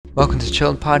Welcome to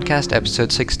Chilled Podcast,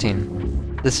 episode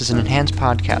 16. This is an enhanced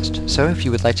podcast, so if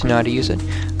you would like to know how to use it,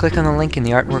 click on the link in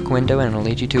the artwork window and it'll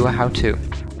lead you to a how-to.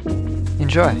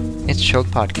 Enjoy! It's Chilled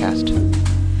Podcast.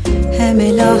 É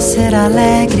melhor ser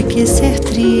alegre que ser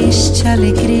triste,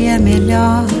 alegria é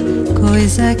melhor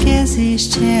coisa que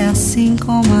existe, é assim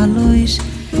como a luz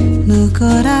no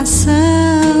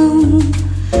coração.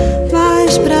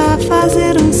 Mas pra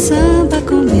fazer um samba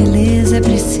com beleza é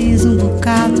preciso um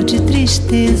bocado de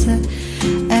tristeza,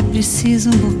 é preciso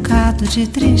um bocado de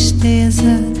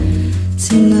tristeza,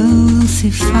 senão não se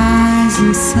faz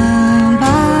um samba,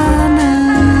 não.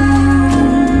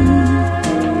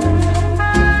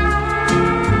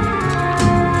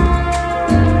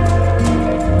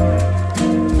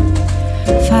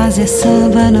 Fazer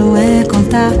samba não é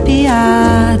contar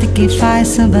piada, e quem faz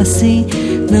samba assim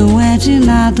não é de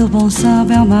nada. O bom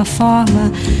samba é uma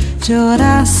forma de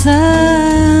oração.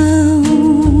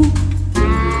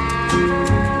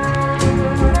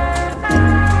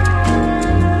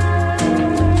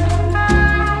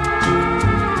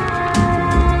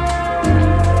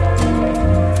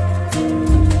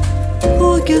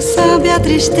 Porque o samba é a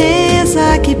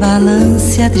tristeza que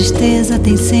balança, a tristeza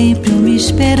tem sempre uma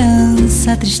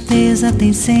esperança, a tristeza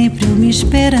tem sempre uma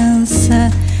esperança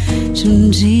de um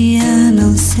dia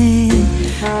não ser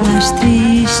mais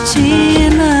triste,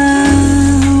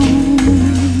 não.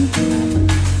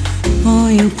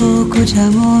 Põe um pouco de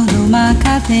amor numa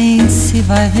cadência e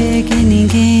vai ver que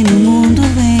ninguém no mundo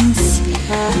vence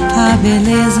a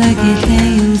beleza que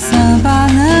tem um samba,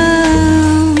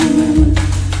 não.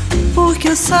 Porque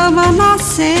o samba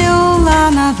nasceu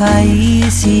lá na Bahia,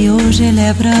 se hoje ele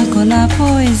é branco na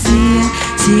poesia,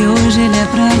 se hoje ele é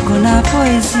branco na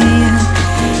poesia,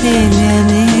 ele é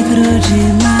negro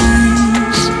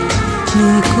demais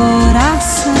no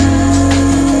coração.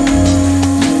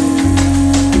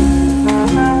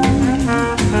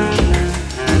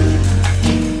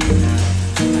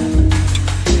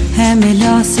 É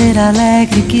melhor ser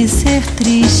alegre que ser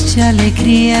triste,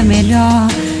 alegria é a melhor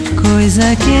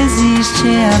coisa que existe,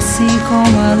 é assim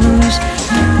como a luz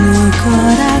no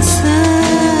coração.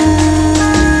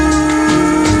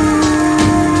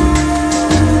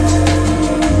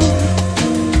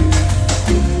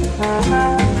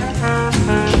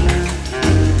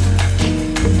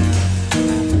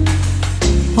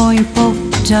 Põe um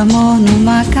pouco de amor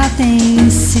numa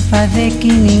cadência e vai ver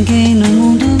que ninguém no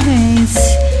mundo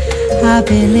vence a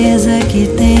beleza que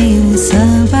tem um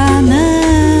samba, não.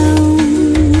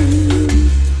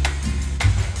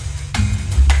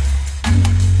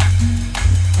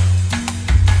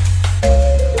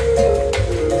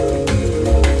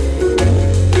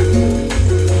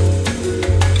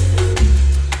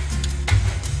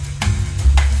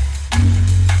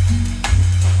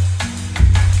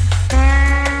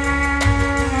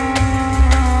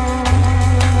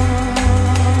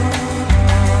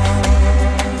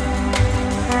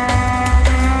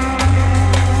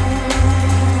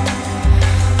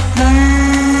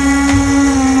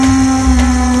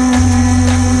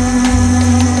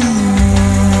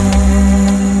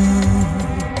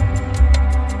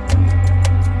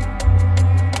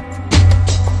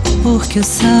 Porque o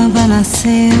samba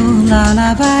nasceu lá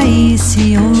na Bahia,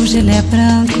 se hoje ele é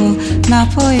branco na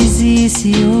poesia,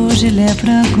 se hoje ele é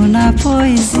branco na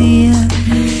poesia,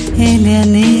 ele é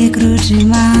negro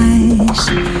demais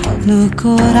no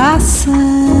coração.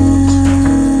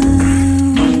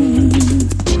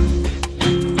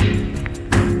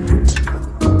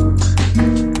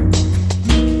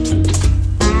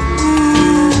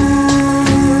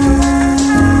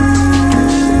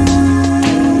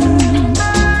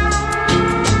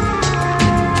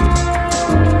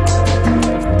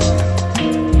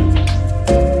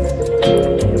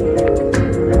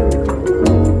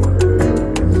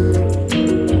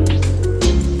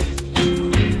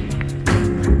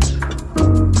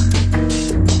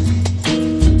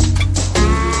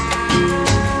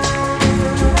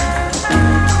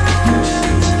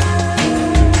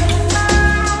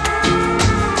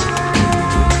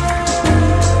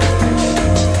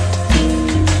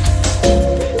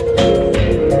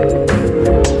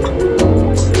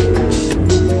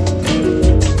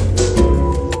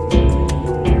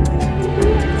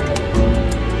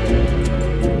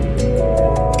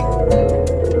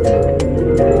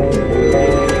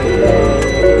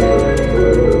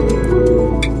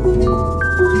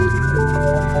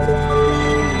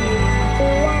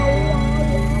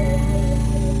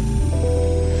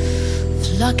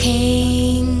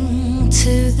 Flocking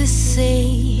to the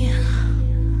sea,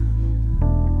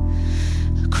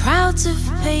 crowds of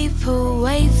people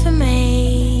wait for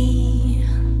me.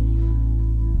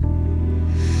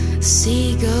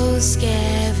 Seagulls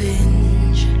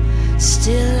scavenge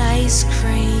still ice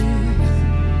cream.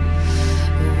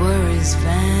 Worries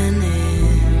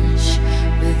vanish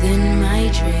within my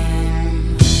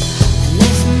dream. I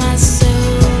left my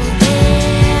soul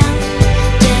there,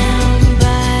 down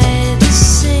by the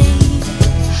sea.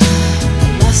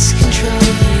 I lost control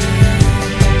here,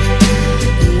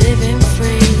 living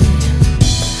free.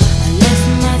 I left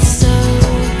my soul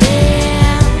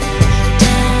there,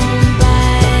 down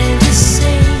by the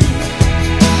sea.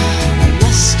 I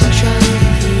lost control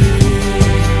here,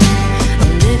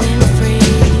 living free.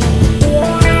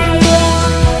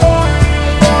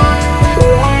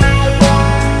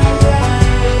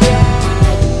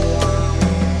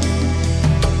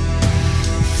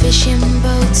 Fishing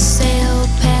boats sail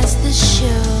past the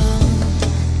shore.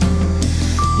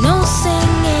 No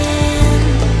singing,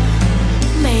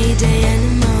 Mayday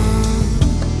anymore.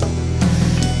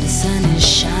 The sun is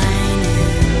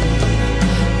shining,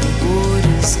 the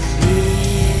water's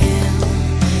clear.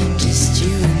 Just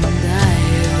you and I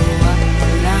walk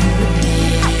along the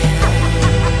pier.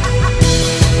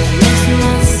 I left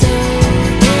my soul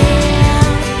there,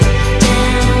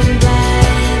 down by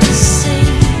the sea.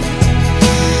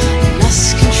 Lost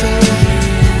control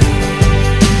here,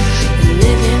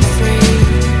 living free.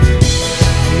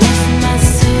 I left my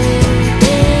soul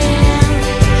there,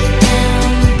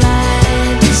 down by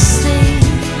the sea.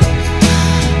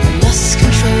 Lost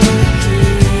control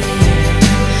here,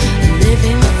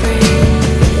 living free.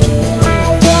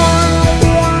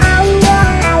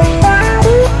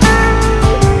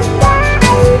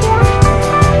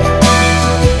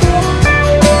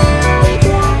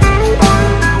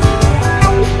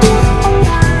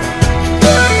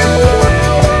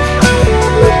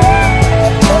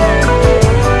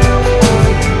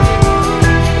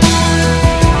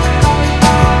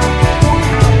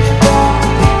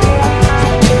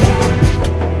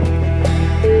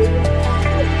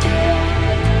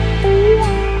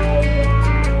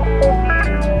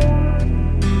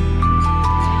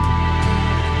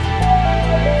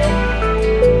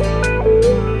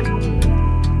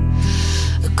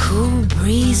 A cool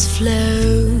breeze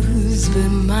flows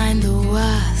behind the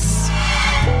wasp.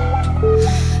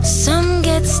 Some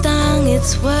get stung,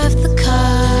 it's worth the cost.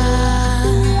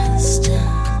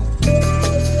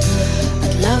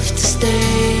 I'd love to stay.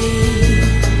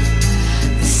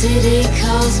 The city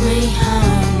calls me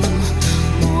home.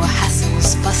 More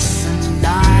hassles, fuss and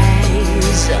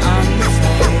lies on the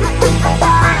phone.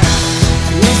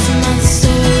 I left my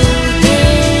soul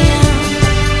there,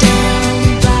 down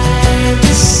by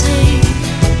the sea.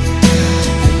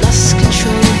 I lost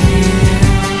control here,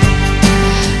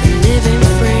 living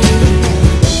free.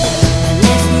 I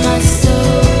left my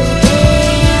soul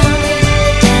there,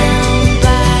 down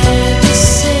by the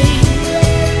sea.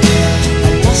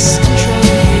 I lost control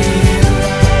here,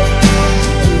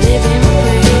 living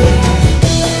free.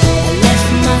 I left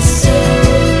my soul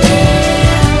there,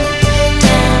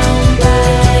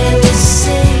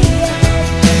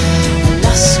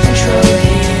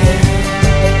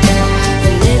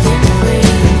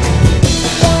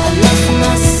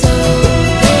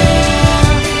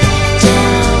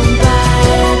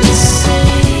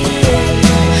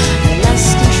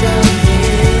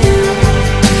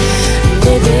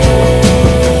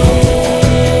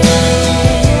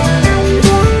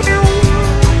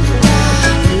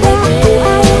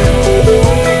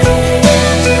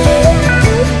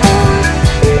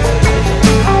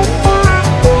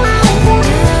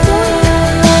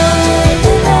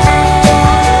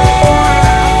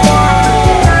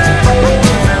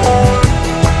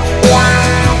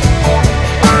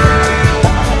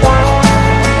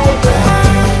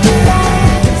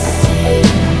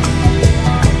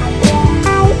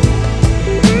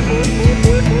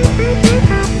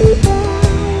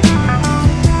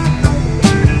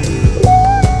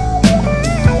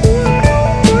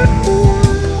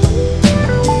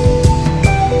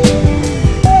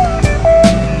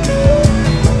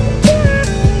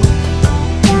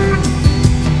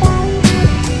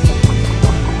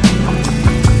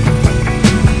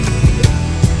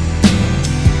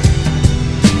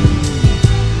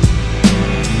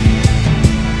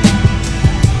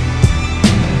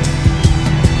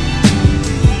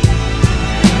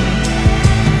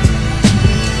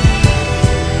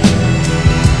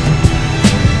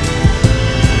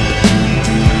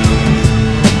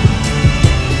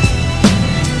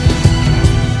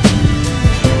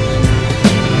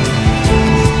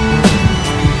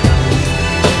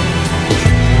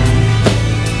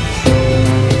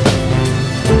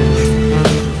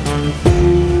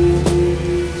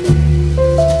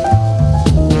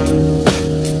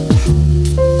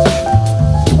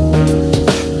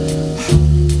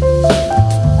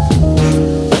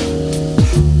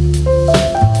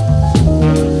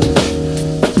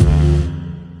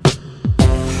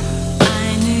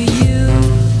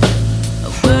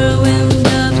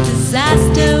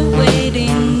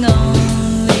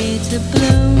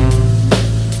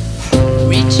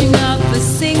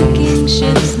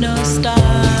 constellations, no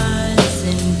stars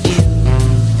in view.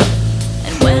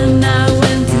 And when I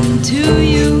went into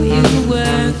you, you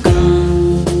were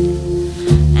gone.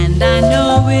 And I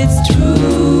know it's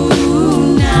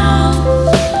true now.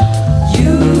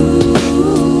 You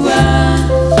were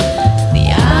the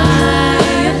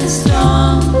eye of the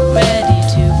storm, ready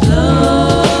to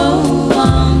blow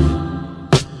on.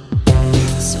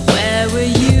 So where were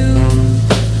you?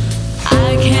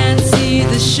 I can't see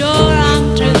the shore,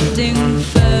 I'm drifting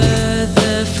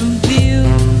further from view.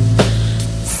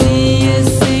 The sea is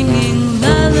singing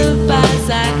lullabies,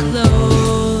 I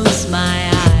close my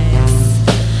eyes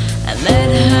and let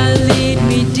her lead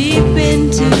me deep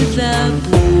into the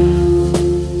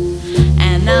blue.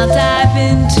 And I'll dive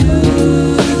into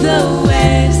the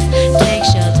waves, take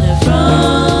shelter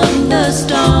from the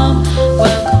storm,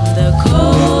 welcome the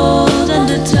cold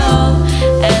undertow,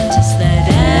 and just let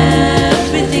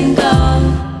everything go.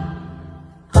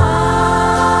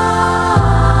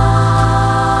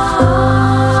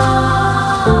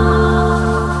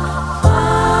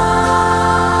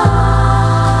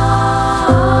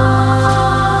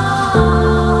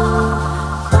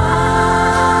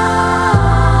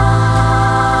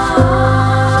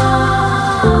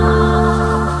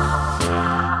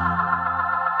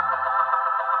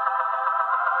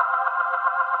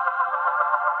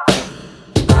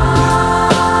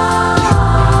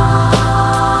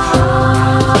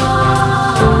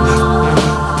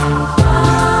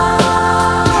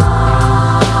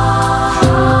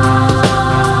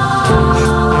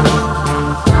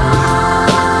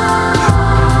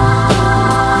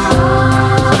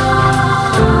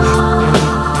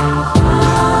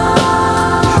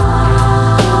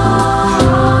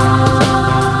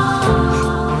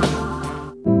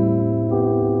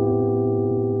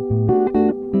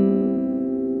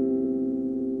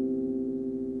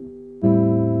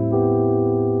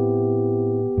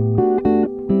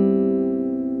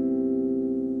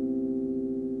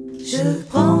 Je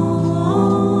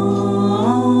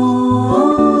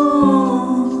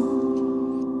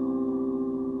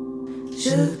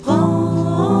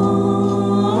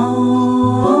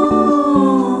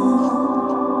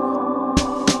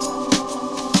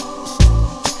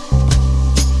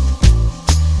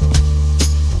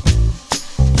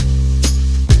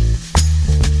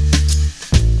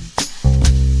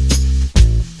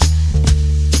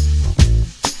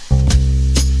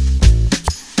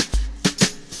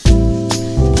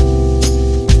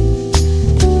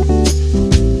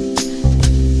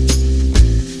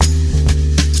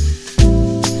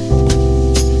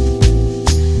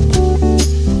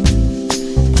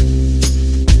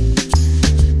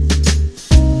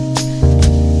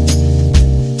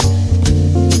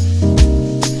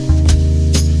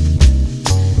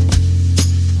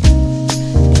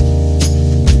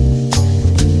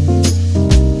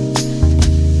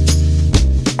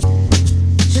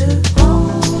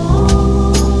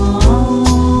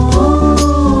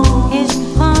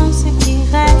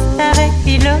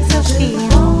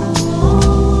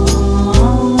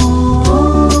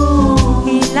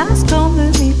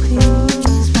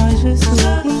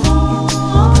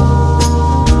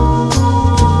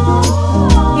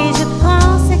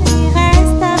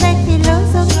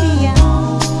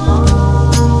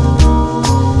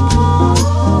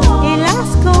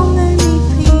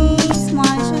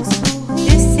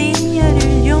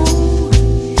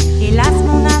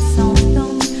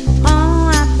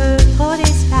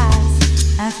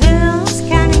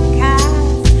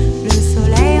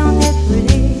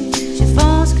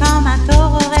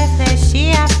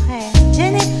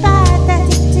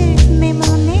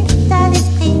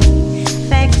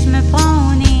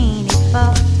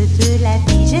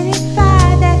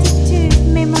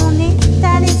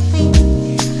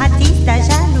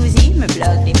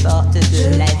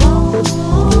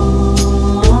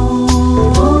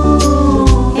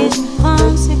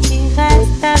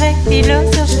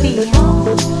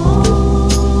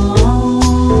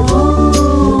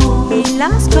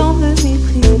Hélas, comme